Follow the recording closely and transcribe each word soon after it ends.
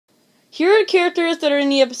Here are characters that are in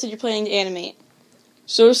the episode you're planning to animate.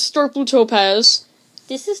 So, Dark Blue Topaz.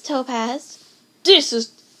 This is Topaz. This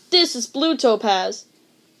is Blue Topaz.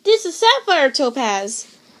 This is Sapphire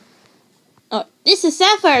Topaz. Oh, this is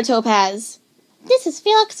Sapphire Topaz. This is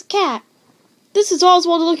Felix the Cat. This is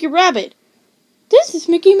Oswald the Lucky Rabbit. This is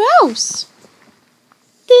Mickey Mouse.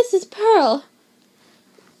 This is Pearl.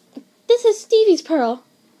 This is Stevie's Pearl.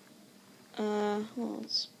 Who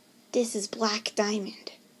else? This is Black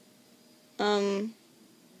Diamond.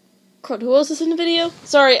 Crud, who else is in the video?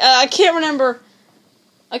 Sorry, I can't remember.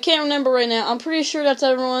 I can't remember right now. I'm pretty sure that's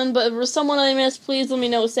everyone, but if there's someone I missed, please let me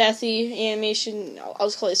know. Sassy Animation. I'll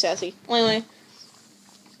just call it Sassy. Anyway,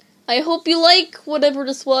 I hope you like whatever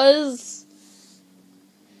this was.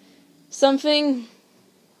 Something.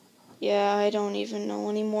 Yeah, I don't even know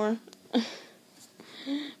anymore.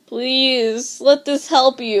 Please, let this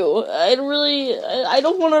help you. I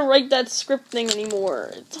don't want to write that script thing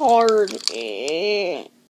anymore. It's hard.